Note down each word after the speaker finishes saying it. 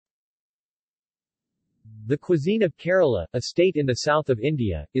The cuisine of Kerala, a state in the south of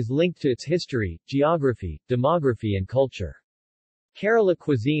India, is linked to its history, geography, demography and culture. Kerala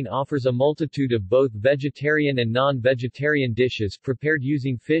cuisine offers a multitude of both vegetarian and non-vegetarian dishes prepared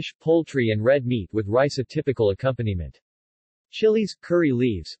using fish, poultry and red meat with rice a typical accompaniment. Chilies, curry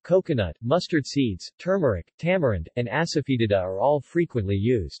leaves, coconut, mustard seeds, turmeric, tamarind, and asafoetida are all frequently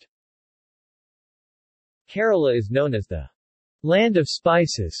used. Kerala is known as the land of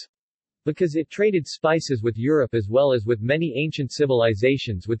spices because it traded spices with Europe as well as with many ancient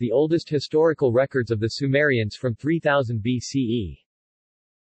civilizations, with the oldest historical records of the Sumerians from 3000 BCE.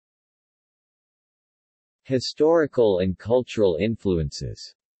 Historical and cultural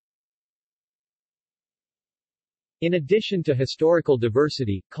influences. In addition to historical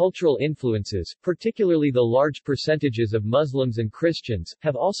diversity, cultural influences, particularly the large percentages of Muslims and Christians,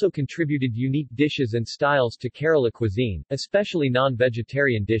 have also contributed unique dishes and styles to Kerala cuisine, especially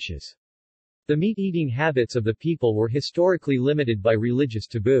non-vegetarian dishes. The meat-eating habits of the people were historically limited by religious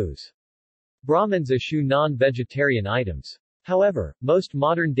taboos. Brahmins eschew non-vegetarian items. However, most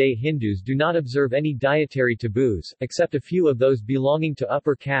modern-day Hindus do not observe any dietary taboos, except a few of those belonging to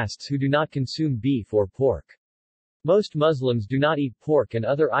upper castes who do not consume beef or pork. Most Muslims do not eat pork and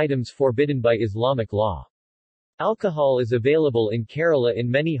other items forbidden by Islamic law. Alcohol is available in Kerala in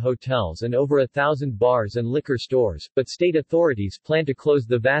many hotels and over 1,000 bars and liquor stores, but state authorities plan to close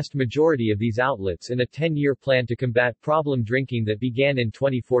the vast majority of these outlets in a 10-year plan to combat problem drinking that began in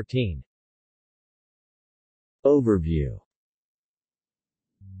 2014. Overview.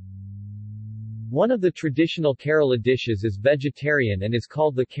 One of the traditional Kerala dishes is vegetarian and is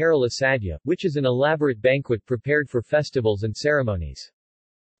called the Kerala Sadhya, which is an elaborate banquet prepared for festivals and ceremonies.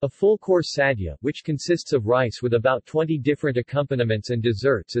 A full-course sadhya, which consists of rice with about 20 different accompaniments and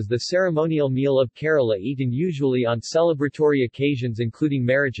desserts, is the ceremonial meal of Kerala, eaten usually on celebratory occasions including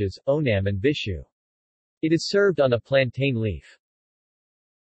marriages, Onam and Vishu. It is served on a plantain leaf.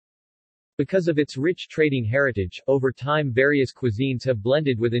 Because of its rich trading heritage, over time various cuisines have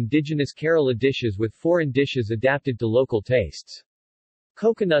blended with indigenous Kerala dishes with foreign dishes adapted to local tastes.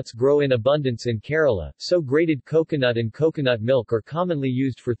 Coconuts grow in abundance in Kerala, so grated coconut and coconut milk are commonly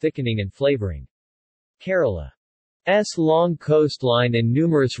used for thickening and flavoring. Kerala's long coastline and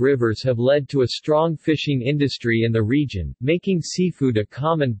numerous rivers have led to a strong fishing industry in the region, making seafood a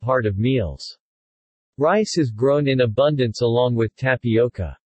common part of meals. Rice is grown in abundance along with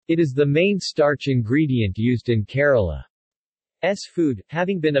tapioca. It is the main starch ingredient used in Kerala's food.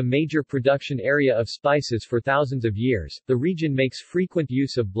 Having been a major production area of spices for thousands of years, the region makes frequent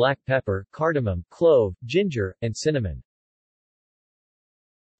use of black pepper, cardamom, clove, ginger, and cinnamon.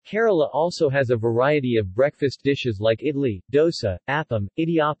 Kerala also has a variety of breakfast dishes like idli, dosa, appam,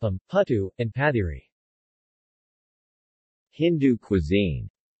 idiyappam, puttu, and pathiri. Hindu cuisine.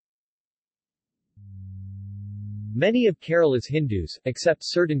 Many of Kerala's Hindus, except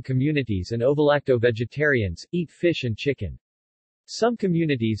certain communities and ovolacto-vegetarians, eat fish and chicken. Some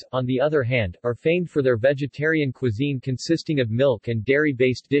communities, on the other hand, are famed for their vegetarian cuisine consisting of milk and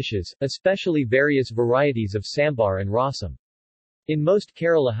dairy-based dishes, especially various varieties of sambar and rasam. In most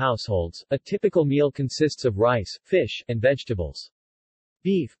Kerala households, a typical meal consists of rice, fish, and vegetables.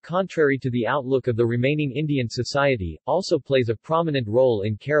 Beef, contrary to the outlook of the remaining Indian society, also plays a prominent role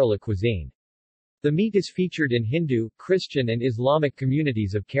in Kerala cuisine. The meat is featured in Hindu, Christian and Islamic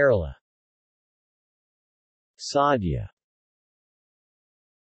communities of Kerala. Sadhya.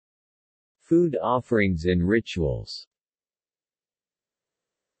 Food offerings and rituals.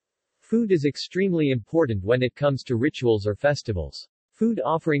 Food is extremely important when it comes to rituals or festivals. Food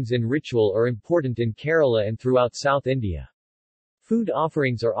offerings in ritual are important in Kerala and throughout South India. Food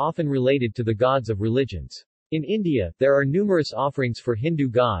offerings are often related to the gods of religions. In India, there are numerous offerings for Hindu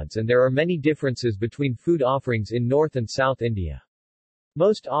gods and there are many differences between food offerings in North and South India.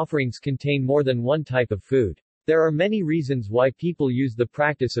 Most offerings contain more than one type of food. There are many reasons why people use the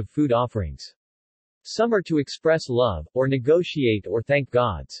practice of food offerings. Some are to express love, or negotiate or thank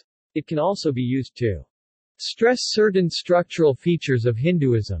gods. It can also be used to stress certain structural features of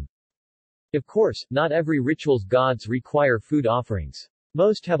Hinduism. Of course, not every ritual's gods require food offerings.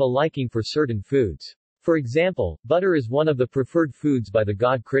 Most have a liking for certain foods. For example, butter is one of the preferred foods by the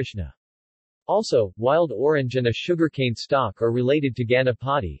god Krishna. Also, wild orange and a sugarcane stalk are related to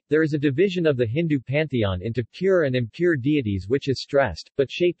Ganapati. There is a division of the Hindu pantheon into pure and impure deities which is stressed, but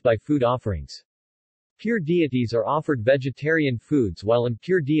shaped by food offerings. Pure deities are offered vegetarian foods while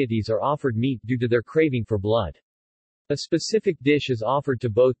impure deities are offered meat due to their craving for blood. A specific dish is offered to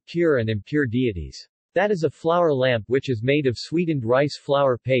both pure and impure deities. That is a flour lamp which is made of sweetened rice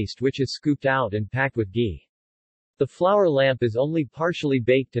flour paste which is scooped out and packed with ghee. The flour lamp is only partially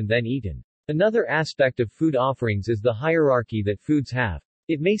baked and then eaten. Another aspect of food offerings is the hierarchy that foods have.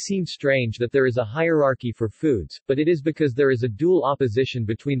 It may seem strange that there is a hierarchy for foods, but it is because there is a dual opposition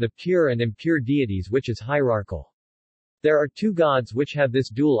between the pure and impure deities which is hierarchical. There are two gods which have this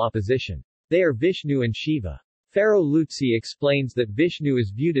dual opposition. They are Vishnu and Shiva. Pharaoh Lutsi explains that Vishnu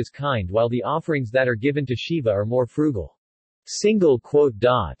is viewed as kind while the offerings that are given to Shiva are more frugal.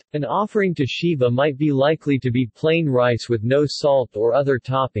 An offering to Shiva might be likely to be plain rice with no salt or other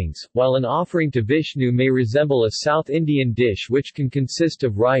toppings, while an offering to Vishnu may resemble a South Indian dish which can consist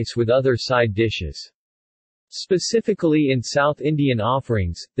of rice with other side dishes. Specifically in South Indian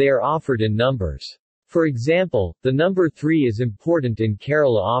offerings, they are offered in numbers. For example, the number 3 is important in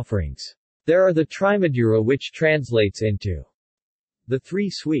Kerala offerings. There are the Trimadura which translates into the 3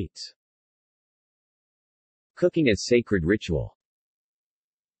 sweets. Cooking as sacred ritual.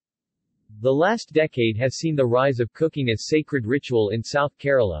 The last decade has seen the rise of cooking as sacred ritual in South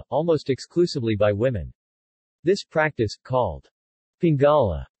Kerala, almost exclusively by women. This practice, called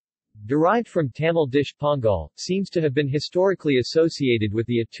Pingala, derived from Tamil dish pongal, seems to have been historically associated with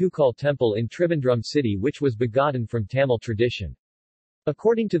the Attukal temple in Trivandrum city which was begotten from Tamil tradition.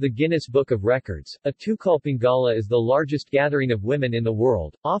 According to the Guinness Book of Records, Attukal Pingala is the largest gathering of women in the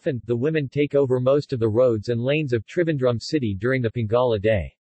world. Often, the women take over most of the roads and lanes of Trivandrum city during the Pingala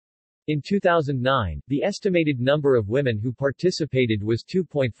day. In 2009, the estimated number of women who participated was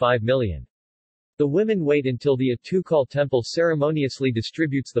 2.5 million. The women wait until the Attukal temple ceremoniously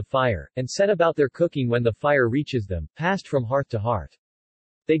distributes the fire, and set about their cooking when the fire reaches them, passed from hearth to hearth.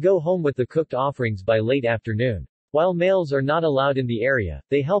 They go home with the cooked offerings by late afternoon. While males are not allowed in the area,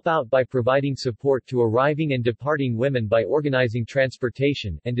 they help out by providing support to arriving and departing women by organizing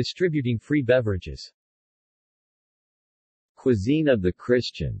transportation, and distributing free beverages. Cuisine of the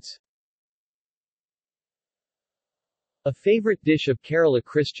Christians. A favorite dish of Kerala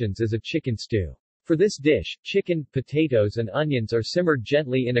Christians is a chicken stew. For this dish, chicken, potatoes and onions are simmered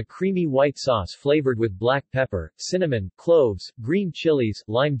gently in a creamy white sauce flavored with black pepper, cinnamon, cloves, green chilies,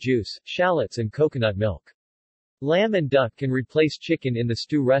 lime juice, shallots and coconut milk. Lamb and duck can replace chicken in the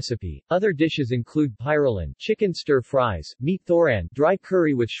stew recipe. Other dishes include pyrolan, chicken stir fries, meat thoran, dry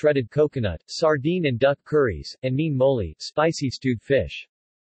curry with shredded coconut, sardine and duck curries, and meen moli, spicy stewed fish.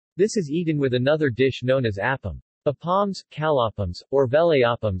 This is eaten with another dish known as appam. Appams, kalappams, or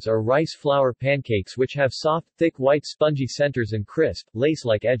velayappams are rice flour pancakes which have soft, thick white spongy centers and crisp,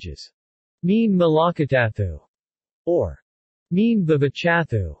 lace-like edges. Meen malakatathu, or meen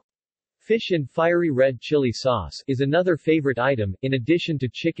vivachathu, fish and fiery red chili sauce, is another favorite item. In addition to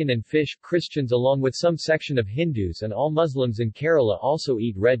chicken and fish, Christians along with some section of Hindus and all Muslims in Kerala also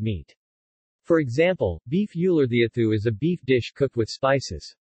eat red meat. For example, beef ularthiathu is a beef dish cooked with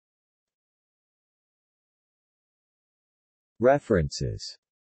spices. References.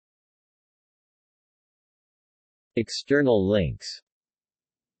 External links.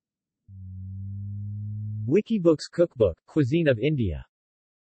 Wikibooks Cookbook, Cuisine of India.